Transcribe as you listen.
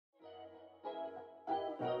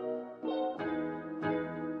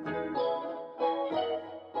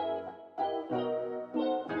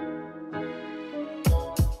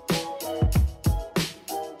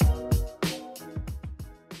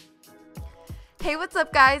Hey, what's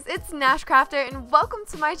up guys? It's NashCrafter and welcome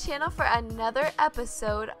to my channel for another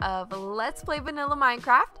episode of Let's Play Vanilla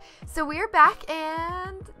Minecraft. So we are back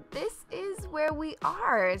and this is where we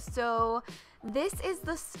are. So this is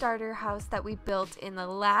the starter house that we built in the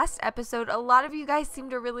last episode. A lot of you guys seem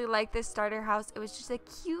to really like this starter house. It was just a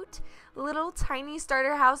cute little tiny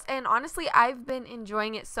starter house and honestly I've been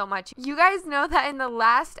enjoying it so much. You guys know that in the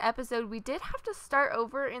last episode we did have to start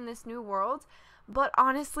over in this new world. But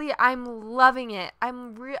honestly, I'm loving it. I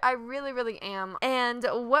really am. And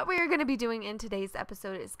what we're going to be doing in today's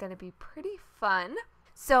episode is going to be pretty fun.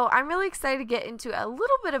 So I'm really excited to get into a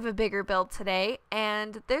little bit of a bigger build today.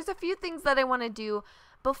 And there's a few things that I want to do.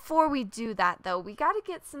 Before we do that though, we got to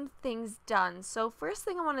get some things done. So first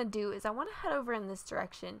thing I want to do is I want to head over in this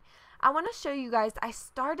direction. I want to show you guys, I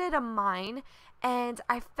started a mine and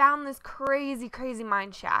I found this crazy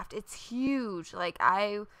mine shaft. It's huge. Like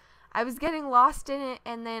I was getting lost in it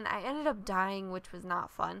and then I ended up dying, which was not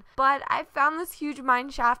fun. But I found this huge mine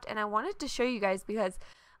shaft and I wanted to show you guys because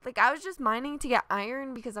like I was just mining to get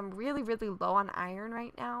iron because I'm really low on iron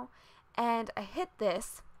right now. And I hit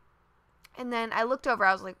this and then I looked over,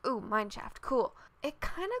 I was like, ooh, mine shaft, cool. It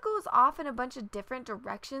kind of goes off in a bunch of different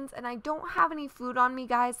directions and I don't have any food on me,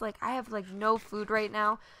 guys. Like I have like no food right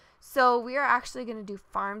now. So we are actually going to do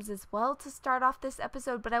farms as well to start off this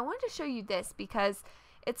episode. But I wanted to show you this because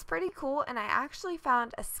it's pretty cool, and I actually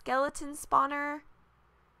found a skeleton spawner,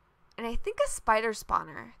 and I think a spider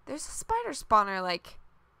spawner. There's a spider spawner, like,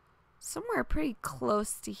 somewhere pretty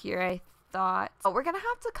close to here, I thought. But we're going to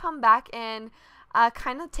have to come back and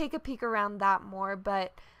kind of take a peek around that more,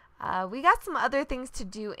 but we got some other things to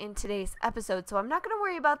do in today's episode, so I'm not going to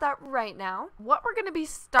worry about that right now. What we're going to be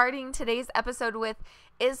starting today's episode with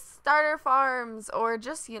is starter farms, or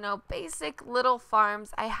just, you know, basic little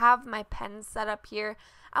farms. I have my pens set up here.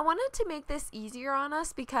 I wanted to make this easier on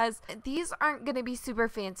us because these aren't going to be super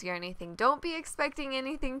fancy or anything. Don't be expecting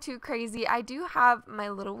anything too crazy. I do have my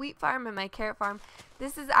little wheat farm and my carrot farm.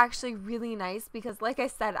 This is actually really nice because, like I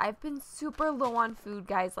said, I've been super low on food,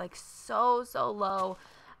 guys, like so low.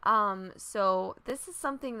 So this is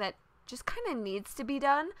something that just kind of needs to be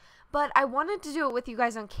done, but I wanted to do it with you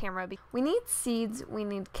guys on camera. We need seeds, we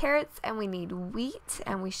need carrots, and we need wheat,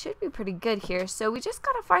 and we should be pretty good here. So we just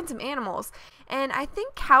gotta find some animals, and I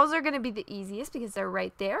think cows are gonna be the easiest because they're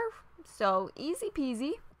right there. So easy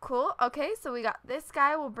peasy. Cool. Okay, so we got this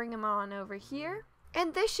guy. We'll bring him on over here.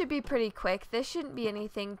 And this should be pretty quick. This shouldn't be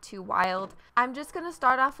anything too wild. I'm just going to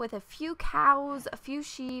start off with a few cows, a few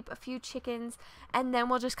sheep, a few chickens, and then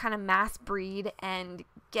we'll just kind of mass breed and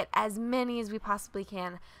get as many as we possibly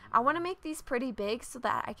can. I want to make these pretty big so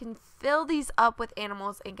that I can fill these up with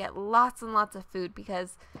animals and get lots and lots of food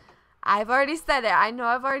because I've already said it. I know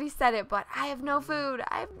I've already said it, but I have no food.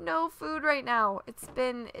 I have no food right now. It's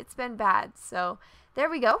been bad. So there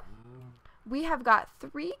we go. We have got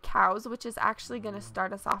 3 cows, which is actually going to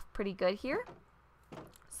start us off pretty good here.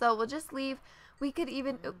 So we'll just leave. We could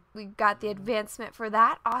even, we got the advancement for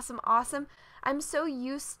that. Awesome. I'm so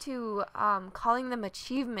used to calling them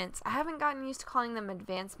achievements. I haven't gotten used to calling them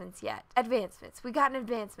advancements yet. Advancements. We got an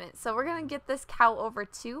advancement. So we're going to get this cow over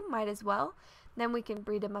too. Might as well. Then we can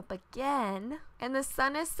breed him up again. And the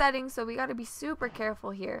sun is setting, so we got to be super careful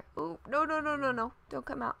here. Ooh, no. Don't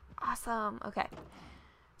come out. Awesome. Okay.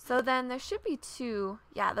 So then there should be 2,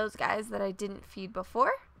 yeah, those guys that I didn't feed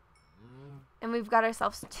before. And we've got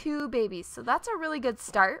ourselves 2 babies. So that's a really good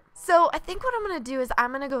start. So I think what I'm going to do is I'm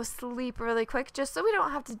going to go sleep really quick just so we don't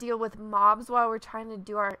have to deal with mobs while we're trying to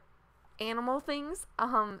do our animal things.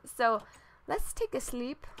 So let's take a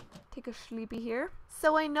sleep. Take a sleepy here.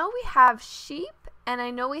 So I know we have sheep and I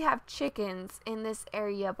know we have chickens in this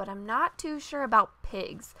area, but I'm not too sure about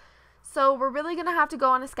pigs. So we're really going to have to go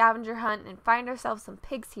on a scavenger hunt and find ourselves some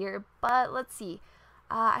pigs here. But let's see.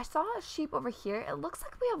 I saw a sheep over here. It looks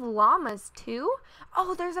like we have llamas too.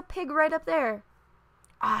 Oh, there's a pig right up there.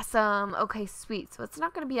 Awesome. Okay, sweet. So it's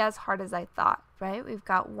not going to be as hard as I thought, right? We've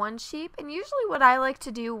got 1 sheep. And usually what I like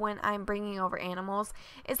to do when I'm bringing over animals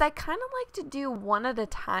is I kind of like to do 1 at a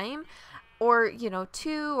time. Or, you know,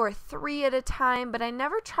 2 or 3 at a time, but I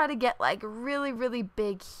never try to get like really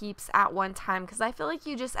big heaps at one time because I feel like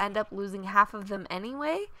you just end up losing half of them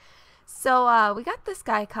anyway. So we got this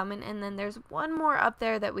guy coming, and then there's 1 more up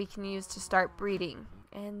there that we can use to start breeding.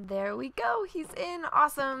 And there we go. He's in.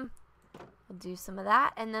 Awesome. We'll do some of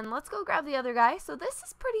that, and then let's go grab the other guy. So this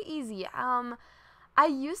is pretty easy. I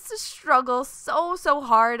used to struggle so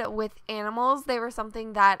hard with animals. They were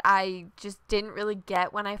something that I just didn't really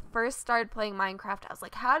get when I first started playing Minecraft. I was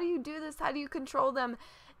like, how do you do this? How do you control them?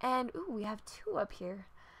 And ooh, we have 2 up here.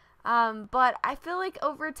 But I feel like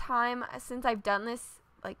over time, since I've done this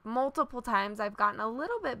like multiple times, I've gotten a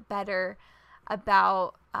little bit better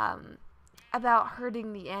about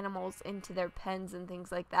herding the animals into their pens and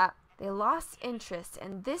things like that. They lost interest,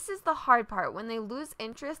 and this is the hard part. When they lose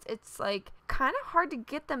interest, it's like kind of hard to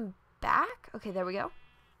get them back. Okay, there we go.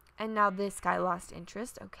 And now this guy lost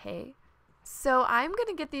interest. Okay. So I'm going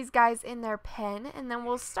to get these guys in their pen, and then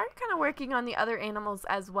we'll start kind of working on the other animals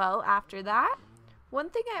as well after that. One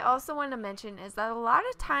thing I also want to mention is that a lot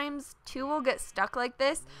of times two will get stuck like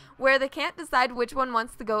this where they can't decide which one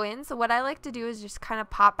wants to go in. So what I like to do is just kind of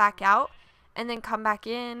pop back out and then come back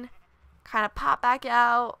in, kind of pop back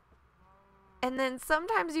out. And then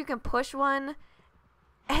sometimes you can push one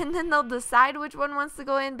and then they'll decide which one wants to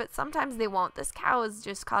go in, but sometimes they won't. This cow is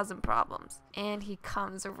just causing problems. And he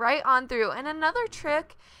comes right on through. And another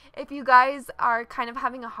trick, if you guys are kind of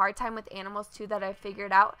having a hard time with animals too, that I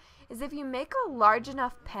figured out, is if you make a large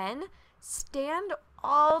enough pen, stand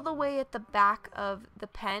all the way at the back of the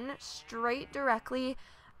pen, straight directly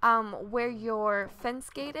where your fence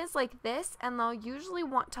gate is, like this, and they'll usually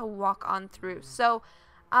want to walk on through. So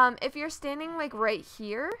if you're standing like right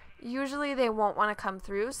here, usually they won't want to come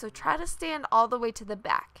through, so try to stand all the way to the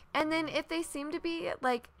back. And then if they seem to be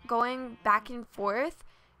like going back and forth,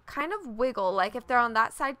 kind of wiggle. Like if they're on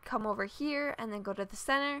that side, come over here and then go to the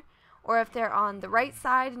center. Or if they're on the right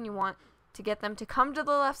side and you want to get them to come to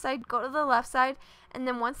the left side, go to the left side. And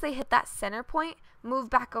then once they hit that center point, move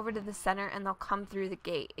back over to the center and they'll come through the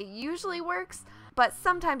gate. It usually works, but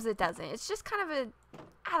sometimes it doesn't. It's just kind of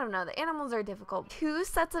I don't know, the animals are difficult. 2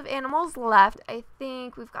 sets of animals left. I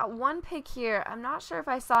think we've got 1 pig here. I'm not sure if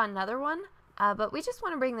I saw another one, but we just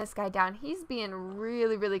want to bring this guy down. He's being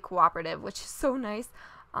really, really cooperative, which is so nice.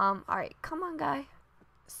 Alright, come on, guy.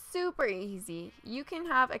 Super easy. You can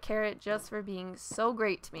have a carrot just for being so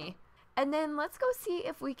great to me. And then let's go see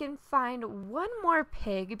if we can find 1 more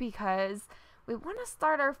pig, because we want to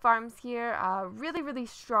start our farms here really, really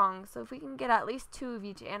strong. So if we can get at least 2 of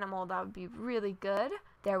each animal, that would be really good.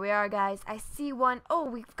 There we are, guys. I see one. Oh,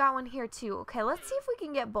 we've got one here too. Okay, let's see if we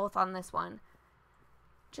can get both on this one,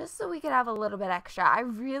 just so we could have a little bit extra. I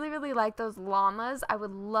really, really like those llamas. I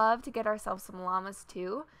would love to get ourselves some llamas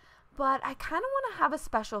too, but I kind of want to have a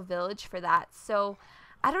special village for that. So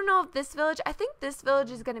I don't know if this village, I think this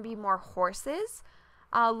village is going to be more horses.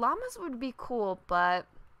 Llamas would be cool, but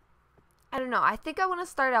I don't know. I think I want to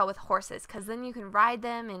start out with horses, because then you can ride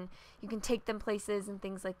them and you can take them places and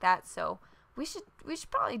things like that. So we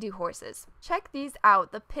should probably do horses. Check these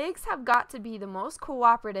out. The pigs have got to be the most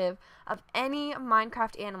cooperative of any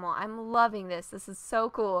Minecraft animal. I'm loving this. This is so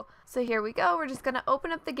cool. So here we go. We're just going to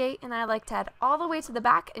open up the gate, and I like to head all the way to the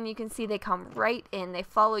back, and you can see they come right in. They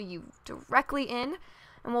follow you directly in,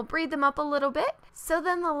 and we'll breed them up a little bit. So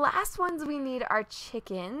then the last ones we need are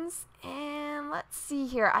chickens. And let's see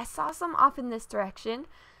here. I saw some off in this direction.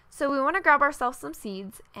 So we want to grab ourselves some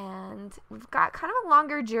seeds, and we've got kind of a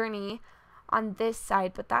longer journey on this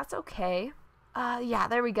side, but that's okay. Yeah,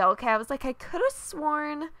 there we go. Okay, I was like, I could have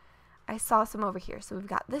sworn I saw some over here. So we've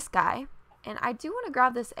got this guy, and I do want to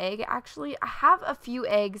grab this egg. Actually, I have a few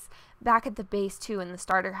eggs back at the base too in the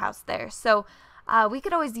starter house there. So we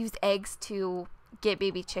could always use eggs to get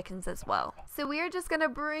baby chickens as well. So we are just gonna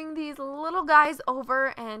bring these little guys over,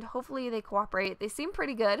 and hopefully they cooperate. They seem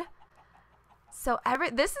pretty good. So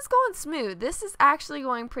this is going smooth. This is actually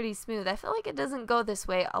going pretty smooth. I feel like it doesn't go this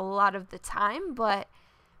way a lot of the time, but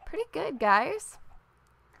pretty good, guys.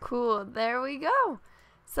 Cool, there we go.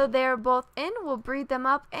 So they're both in. We'll breed them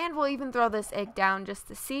up, and we'll even throw this egg down just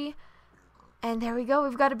to see. And there we go.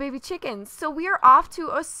 We've got a baby chicken. So we are off to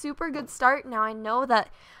a super good start. Now I know that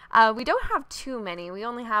we don't have too many. We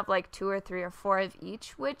only have like 2 or 3 or 4 of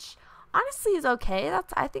each, which honestly is okay.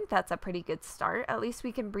 I think that's a pretty good start. At least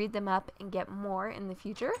we can breed them up and get more in the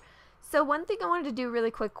future. So one thing I wanted to do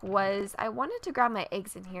really quick was I wanted to grab my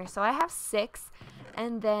eggs in here. So I have 6,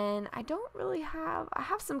 and then I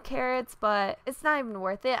have some carrots, but it's not even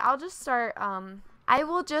worth it. I'll just start, I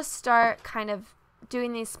will just start kind of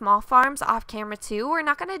doing these small farms off camera too. We're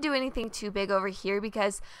not going to do anything too big over here,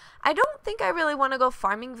 because I don't think I really want to go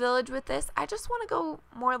farming village with this. I just want to go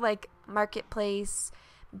more like marketplace,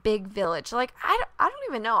 big village. Like I don't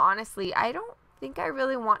even know, honestly. I don't think I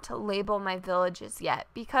really want to label my villages yet,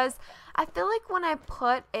 because I feel like when I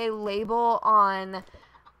put a label on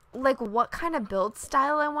like what kind of build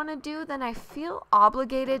style I want to do, then I feel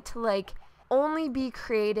obligated to like only be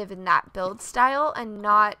creative in that build style and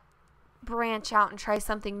not branch out and try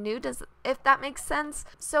something new, if that makes sense.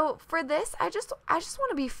 So for this, I just want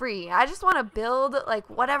to be free. I just want to build like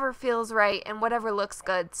whatever feels right and whatever looks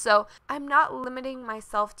good. So I'm not limiting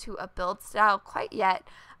myself to a build style quite yet.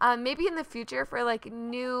 Maybe in the future for like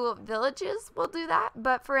new villages we'll do that,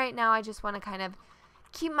 but for right now I just want to kind of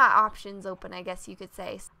keep my options open, I guess you could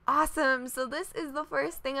say. Awesome. So this is the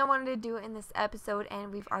first thing I wanted to do in this episode,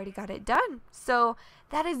 and we've already got it done. So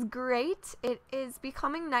that is great. It is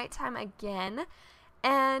becoming nighttime again,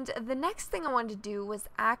 and the next thing I wanted to do was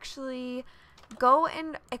actually go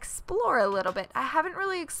and explore a little bit. I haven't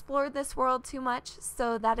really explored this world too much,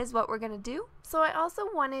 so that is what we're gonna do. So I also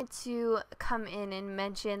wanted to come in and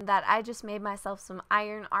mention that I just made myself some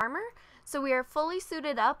iron armor. So we are fully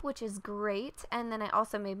suited up, which is great. And then I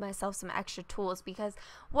also made myself some extra tools, because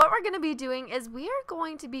what we're going to be doing is we are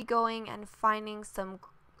going to be going and finding some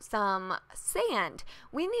sand.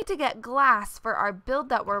 We need to get glass for our build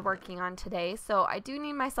that we're working on today. So I do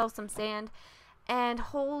need myself some sand. And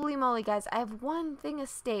holy moly, guys, I have one thing of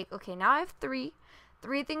steak. Okay, now I have three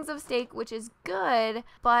things of steak, which is good,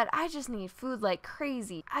 but I just need food like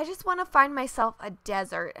crazy. I just want to find myself a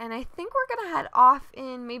desert, and I think we're gonna head off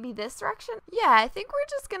in maybe this direction. Yeah, I think we're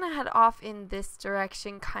just gonna head off in this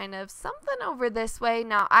direction, kind of something over this way.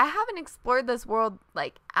 Now, I haven't explored this world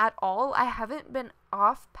like at all. I haven't been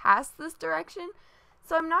off past this direction,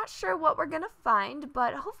 so I'm not sure what we're gonna find,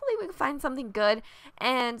 but hopefully we can find something good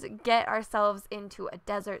and get ourselves into a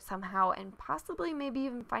desert somehow, and possibly maybe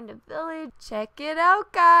even find a village. Check it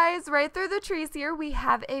out, guys. Right through the trees here we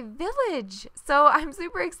have a village. So I'm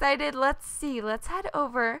super excited. Let's see. Let's head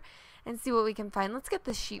over and see what we can find. Let's get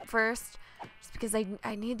the sheep first, just because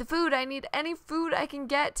I need the food. I need any food I can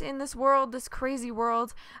get in this world, this crazy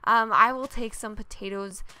world. I will take some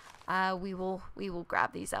potatoes. We will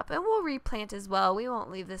grab these up, and we'll replant as well. We won't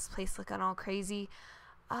leave this place looking all crazy.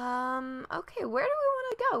 Okay, where do we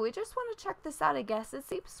want to go? We just want to check this out, I guess. It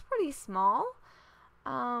seems pretty small,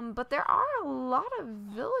 but there are a lot of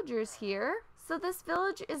villagers here. So this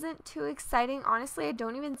village isn't too exciting. Honestly, I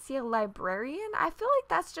don't even see a librarian. I feel like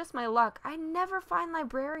that's just my luck. I never find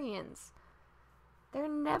librarians. They're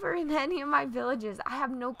never in any of my villages. I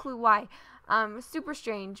have no clue why. Super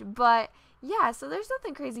strange, but yeah, so there's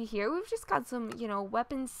nothing crazy here. We've just got some, you know,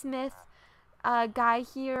 weaponsmith guy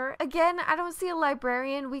here. Again, I don't see a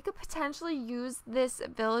librarian. We could potentially use this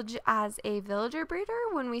village as a villager breeder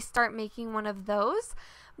when we start making one of those,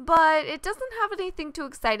 but it doesn't have anything too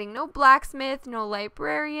exciting. No blacksmith, no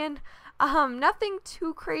librarian, nothing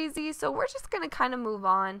too crazy, so we're just gonna kind of move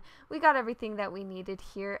on. We got everything that we needed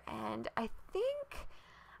here, and I think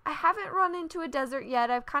I haven't run into a desert yet.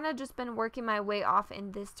 I've kind of just been working my way off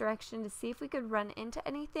in this direction to see if we could run into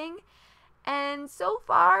anything. And so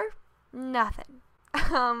far, nothing.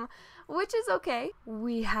 Which is okay.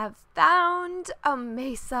 We have found a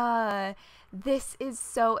mesa. This is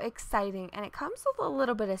so exciting. And it comes with a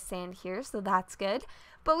little bit of sand here, so that's good.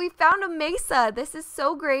 But we found a mesa. This is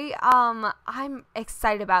so great. I'm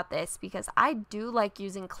excited about this because I do like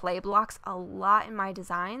using clay blocks a lot in my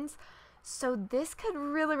designs. So this could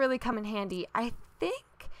really come in handy. I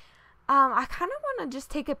think I kind of want to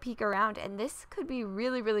just take a peek around, and this could be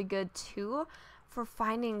really good too for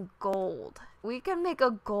finding gold. We can make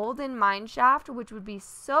a golden mine shaft, which would be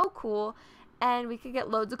so cool, and we could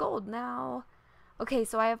get loads of gold. Now, okay,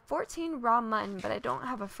 so I have 14 raw mutton, but I don't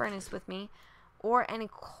have a furnace with me or any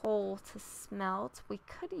coal to smelt. We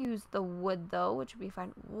could use the wood though, which would be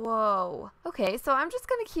fine. Whoa. Okay, so I'm just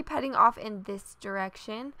gonna keep heading off in this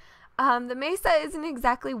direction. The mesa isn't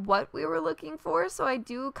exactly what we were looking for, so I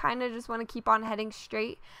do kind of just want to keep on heading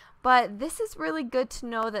straight. But this is really good to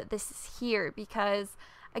know that this is here, because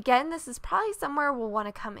again, this is probably somewhere we'll want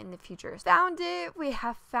to come in the future. Found it. We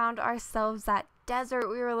have found ourselves that desert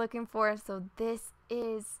we were looking for, so this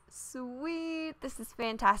is sweet. This is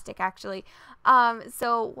fantastic, actually.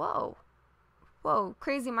 So whoa,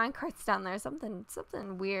 crazy minecarts down there.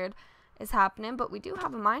 Something weird is happening, but we do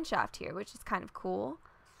have a mine shaft here, which is kind of cool.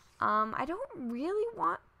 I don't really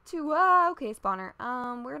want to, okay, spawner,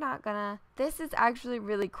 we're not gonna, this is actually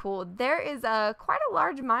really cool. There is quite a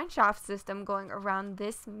large mine shaft system going around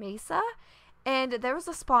this mesa, and there was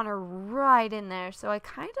a spawner right in there, so I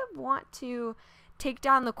kind of want to take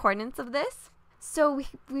down the coordinates of this. So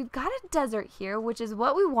we've got a desert here, which is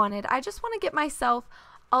what we wanted. I just want to get myself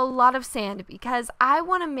a lot of sand because I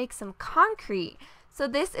want to make some concrete. So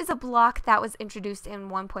this is a block that was introduced in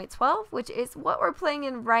 1.12, which is what we're playing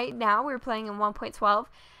in right now. We're playing in 1.12,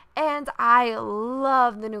 and I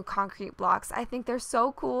love the new concrete blocks. I think they're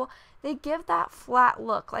so cool. They give that flat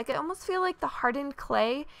look. Like, I almost feel like the hardened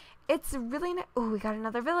clay. It's really nice. Oh, we got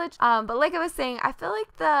another village. But like I was saying, I feel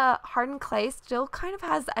like the hardened clay still kind of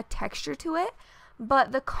has a texture to it,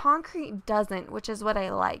 but the concrete doesn't, which is what I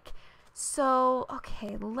like. So,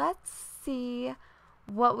 okay, let's see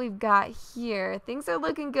what we've got here. Things are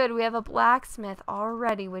looking good. We have a blacksmith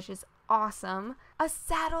already, which is awesome. A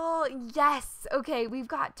saddle, yes. Okay, we've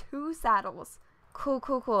got 2 saddles. Cool,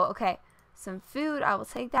 cool, cool. Okay, some food, I will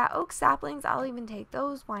take that. Oak saplings, I'll even take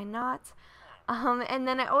those. Why not? And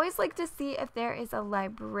then I always like to see if there is a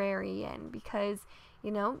librarian because, you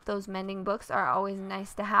know, those mending books are always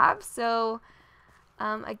nice to have. So,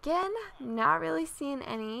 again, not really seeing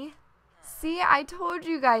any. See, I told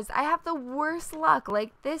you guys, I have the worst luck.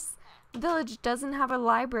 Like, this village doesn't have a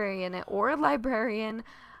library in it or a librarian.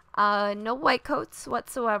 No white coats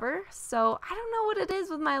whatsoever. So, I don't know what it is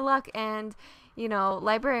with my luck and, you know,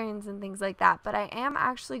 librarians and things like that. But I am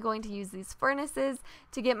actually going to use these furnaces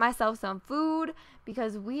to get myself some food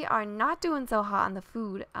because we are not doing so hot on the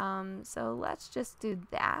food. So let's just do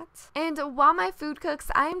that. And while my food cooks,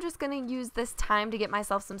 I am just going to use this time to get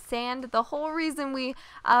myself some sand. The whole reason we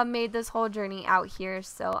made this whole journey out here.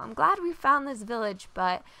 So I'm glad we found this village,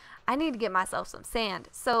 but I need to get myself some sand.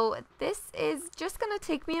 So this is just going to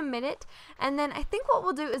take me a minute. And then I think what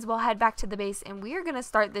we'll do is we'll head back to the base and we are going to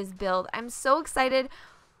start this build. I'm so excited.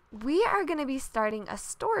 We are going to be starting a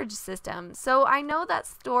storage system. So I know that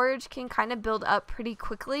storage can kind of build up pretty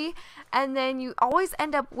quickly. And then you always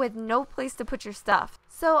end up with no place to put your stuff.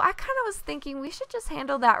 So I kind of was thinking we should just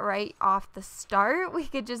handle that right off the start. We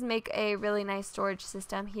could just make a really nice storage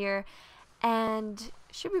system here. And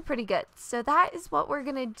should be pretty good. So that is what we're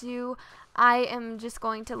gonna do. I am just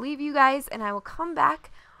going to leave you guys and I will come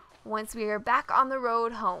back once we are back on the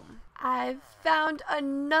road home. I've found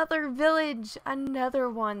another village, another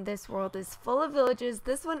one. This world is full of villages.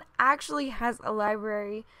 This one actually has a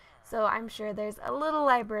library, so I'm sure there's a little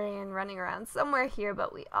librarian running around somewhere here,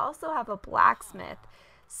 but we also have a blacksmith.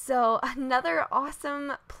 So another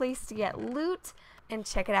awesome place to get loot. And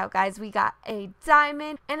check it out, guys, we got a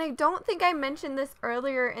diamond. And I don't think I mentioned this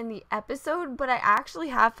earlier in the episode, but I actually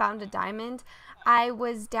have found a diamond. I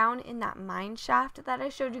was down in that mine shaft that I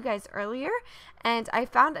showed you guys earlier, and I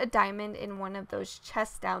found a diamond in one of those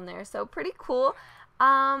chests down there. So pretty cool.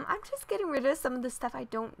 I'm just getting rid of some of the stuff I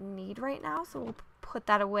don't need right now, so we'll put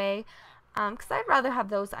that away because I'd rather have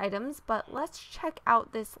those items. But let's check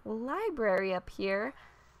out this library up here.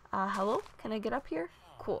 Hello, can I get up here?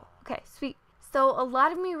 Cool. Okay, sweet. So a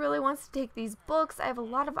lot of me really wants to take these books. I have a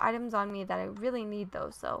lot of items on me that I really need though.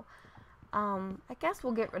 So I guess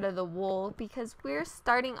we'll get rid of the wool because we're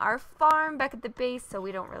starting our farm back at the base, so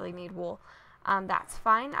we don't really need wool. That's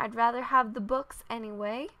fine. I'd rather have the books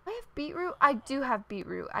anyway. I have beetroot. I do have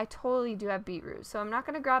beetroot. I totally do have beetroot. So I'm not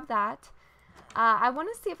going to grab that. I want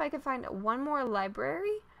to see if I can find one more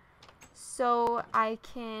library so I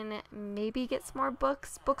can maybe get some more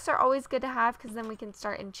books. Books are always good to have because then we can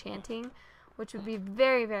start enchanting, which would be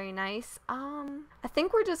very, very nice. I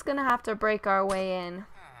think we're just gonna have to break our way in.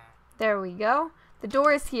 There we go. The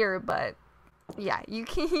door is here, but yeah, you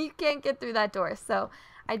can't get through that door. So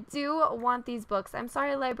I do want these books. I'm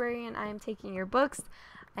sorry, librarian, I am taking your books.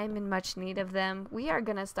 I'm in much need of them. We are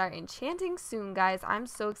gonna start enchanting soon, guys. I'm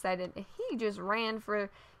so excited. He just ran for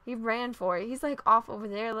it. He's like off over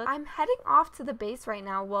there. I'm heading off to the base right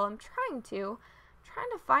now. Well, I'm trying to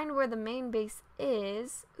find where the main base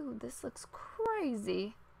is. Ooh, this looks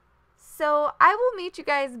crazy. So I will meet you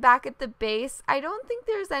guys back at the base. I don't think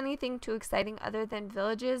there's anything too exciting other than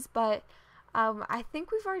villages, but I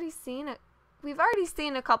think we've already seen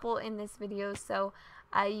a couple in this video, so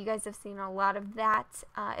you guys have seen a lot of that.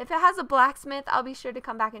 If it has a blacksmith, I'll be sure to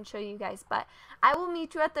come back and show you guys, but I will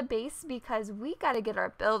meet you at the base because we got to get our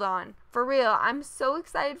build on. For real, I'm so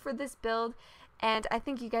excited for this build. And I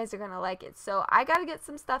think you guys are going to like it. So I got to get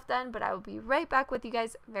some stuff done, but I will be right back with you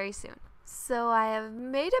guys very soon. So I have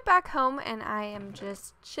made it back home and I am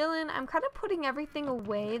just chilling. I'm kind of putting everything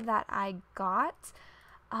away that I got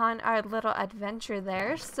on our little adventure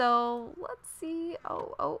there. So let's see.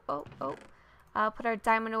 Put our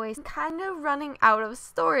diamond away. Kind of running out of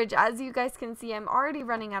storage. As you guys can see, I'm already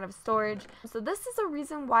running out of storage. So this is a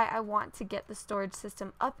reason why I want to get the storage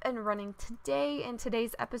system up and running today in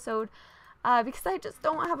today's episode. Because I just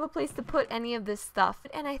don't have a place to put any of this stuff.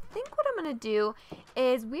 And I think what I'm going to do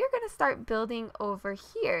is we're going to start building over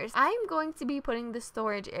here. I'm going to be putting the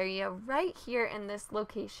storage area right here in this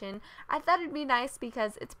location. I thought it'd be nice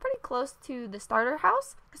because it's pretty close to the starter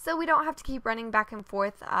house, so we don't have to keep running back and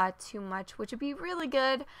forth too much, which would be really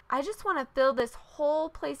good. I just want to fill this whole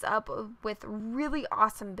place up with really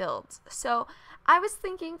awesome builds. So I was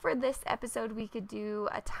thinking for this episode we could do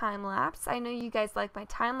a time lapse. I know you guys like my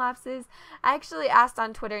time lapses. I actually asked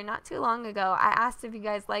on Twitter not too long ago. I asked if you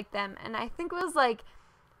guys like them, and I think it was like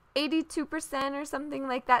 82% or something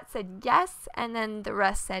like that said yes, and then the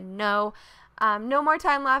rest said no. No more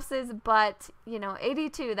time lapses, but you know,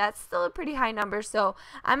 82, that's still a pretty high number, so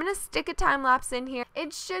I'm gonna stick a time lapse in here.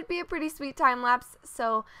 It should be a pretty sweet time lapse,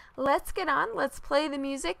 so let's get on, let's play the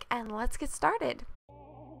music, and let's get started.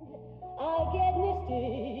 I get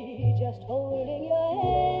misty just holding your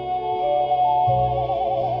hand.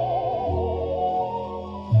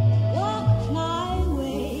 Walk my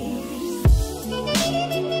way.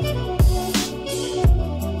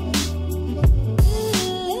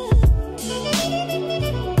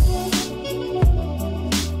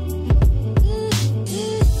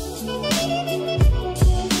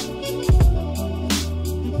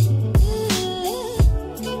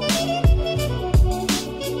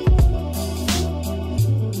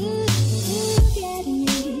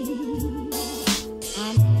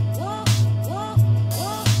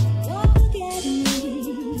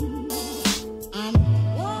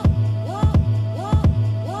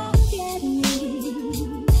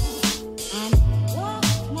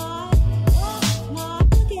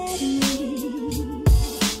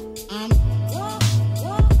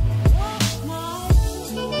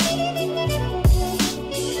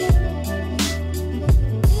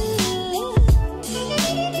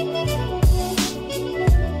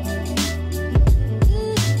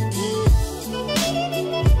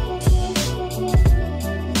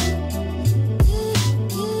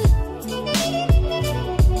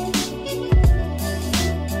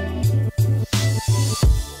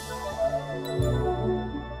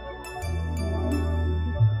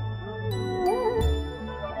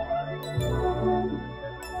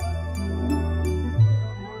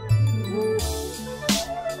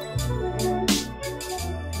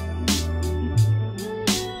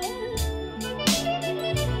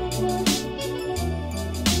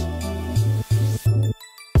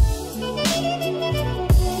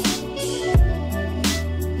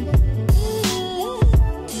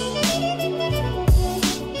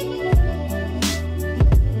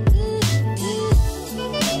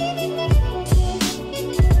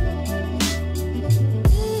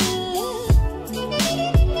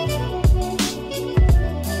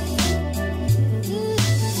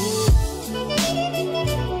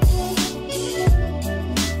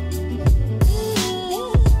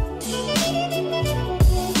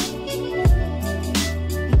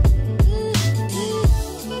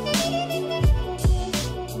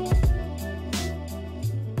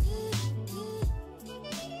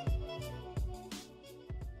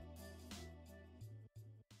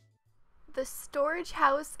 The storage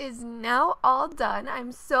house is now all done.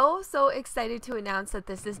 I'm so excited to announce that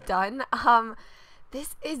this is done.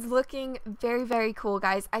 This is looking very cool,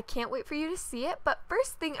 guys. I can't wait for you to see it. But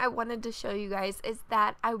first thing I wanted to show you guys is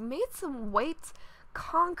that I made some white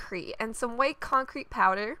concrete and some white concrete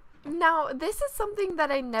powder. Now, this is something that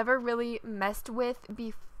I never really messed with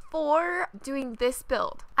before doing this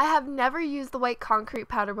build. I have never used the white concrete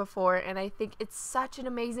powder before, and I think it's such an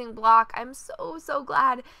amazing block. I'm so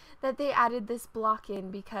glad that they added this block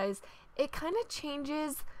in, because it kind of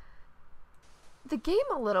changes the game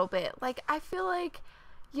a little bit. Like, I feel like,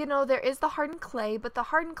 you know, there is the hardened clay, but the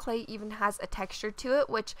hardened clay even has a texture to it,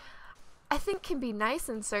 which I think can be nice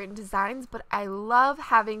in certain designs, but I love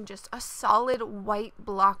having just a solid white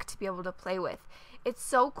block to be able to play with. It's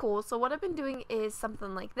so cool. So what I've been doing is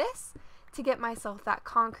something like this to get myself that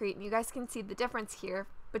concrete, and you guys can see the difference here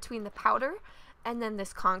between the powder and then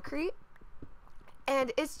this concrete.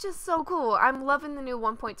 And it's just so cool. I'm loving the new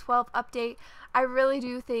 1.12 update. I really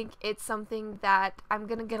do think it's something that I'm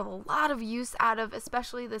gonna get a lot of use out of,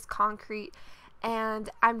 especially this concrete.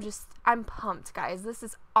 And I'm pumped, guys. This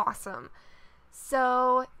is awesome.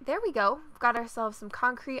 So there we go. We've got ourselves some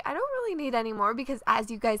concrete. I don't really need any more, because as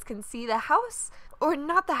you guys can see, the house, or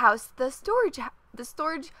not the house, the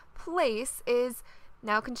storage place is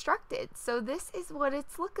now constructed. So this is what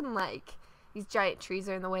it's looking like. These giant trees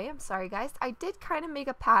are in the way. I'm sorry, guys. I did kind of make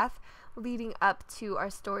a path leading up to our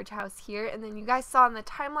storage house here, and then you guys saw in the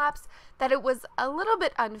time lapse that it was a little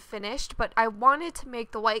bit unfinished, but I wanted to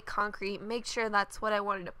make the white concrete, make sure that's what I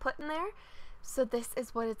wanted to put in there. So this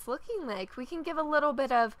is what it's looking like. We can give a little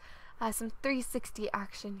bit of some 360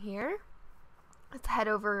 action here. Let's head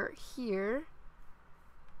over here.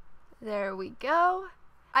 There we go.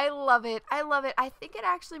 I love it. I love it. I think it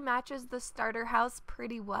actually matches the starter house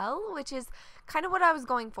pretty well, which is kind of what I was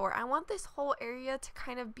going for. I want this whole area to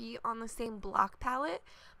kind of be on the same block palette,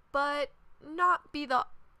 but not be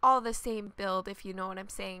all the same build, if you know what I'm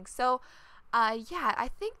saying. So yeah, I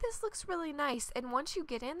think this looks really nice. And once you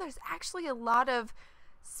get in, there's actually a lot of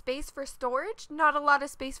space for storage. Not a lot of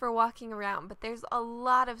space for walking around, but there's a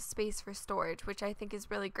lot of space for storage, which I think is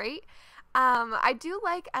really great.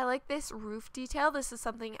 I like this roof detail. This is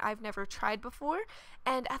something I've never tried before,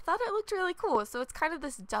 and I thought it looked really cool. So it's kind of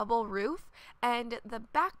this double roof, and the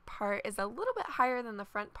back part is a little bit higher than the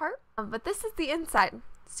front part. But this is the inside,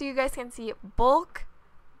 so you guys can see bulk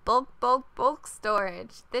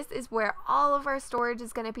storage. This is where all of our storage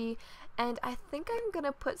is going to be, and I think I'm going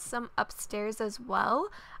to put some upstairs as well.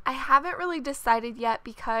 I haven't really decided yet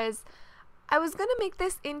because I was going to make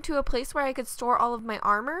this into a place where I could store all of my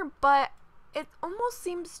armor, but it almost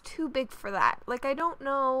seems too big for that. Like, I don't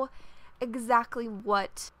know exactly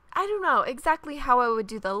how I would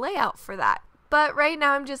do the layout for that. But right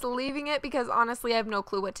now I'm just leaving it because honestly I have no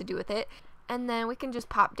clue what to do with it. And then we can just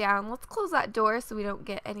pop down. Let's close that door so we don't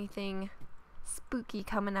get anything spooky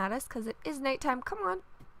coming at us because it is nighttime. Come on.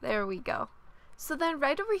 There we go. So then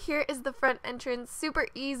right over here is the front entrance. Super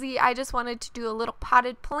easy. I just wanted to do a little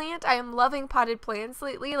potted plant. I am loving potted plants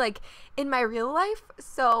lately, like in my real life.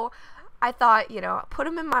 So I thought, you know, put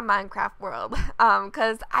them in my Minecraft world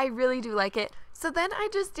because I really do like it. So then I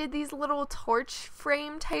just did these little torch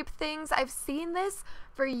frame type things. I've seen this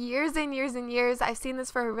for years and years and years. I've seen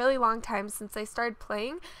this for a really long time since I started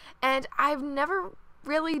playing, and I've never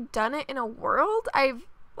really done it in a world.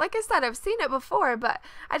 Like I said, I've seen it before, but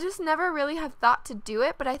I just never really have thought to do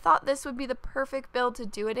it. But I thought this would be the perfect build to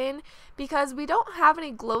do it in because we don't have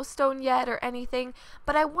any glowstone yet or anything,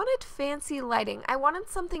 but I wanted fancy lighting. I wanted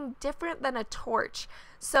something different than a torch.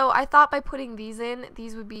 So I thought by putting these in,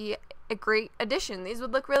 these would be a great addition. These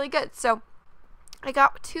would look really good. So I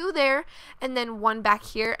got 2 there and then 1 back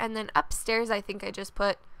here, and then upstairs I think I just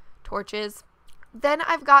put torches. Then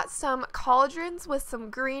I've got some cauldrons with some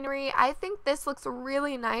greenery. I think this looks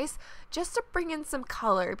really nice just to bring in some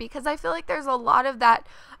color because I feel like there's a lot of that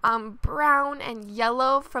brown and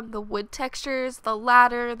yellow from the wood textures, the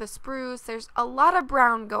ladder, the spruce. There's a lot of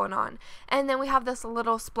brown going on. And then we have this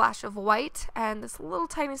little splash of white and this little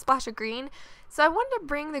tiny splash of green. So I wanted to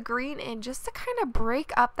bring the green in just to kind of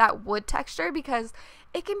break up that wood texture because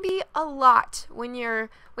it can be a lot when you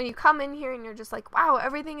come in here and you're just like, wow,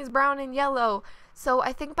 everything is brown and yellow. So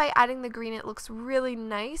I think by adding the green it looks really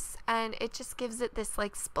nice and it just gives it this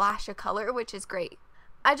like splash of color, which is great.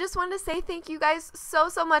 I just wanted to say thank you guys so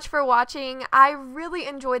much for watching. I really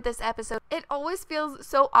enjoyed this episode. It always feels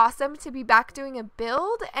so awesome to be back doing a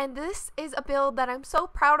build, and this is a build that I'm so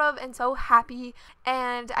proud of and so happy,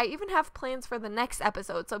 and I even have plans for the next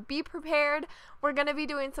episode, so be prepared. We're going to be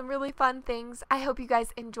doing some really fun things. I hope you guys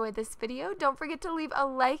enjoyed this video. Don't forget to leave a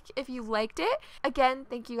like if you liked it. Again,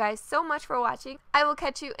 thank you guys so much for watching. I will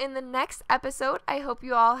catch you in the next episode. I hope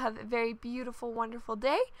you all have a very beautiful, wonderful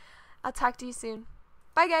day. I'll talk to you soon.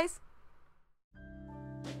 Bye, guys.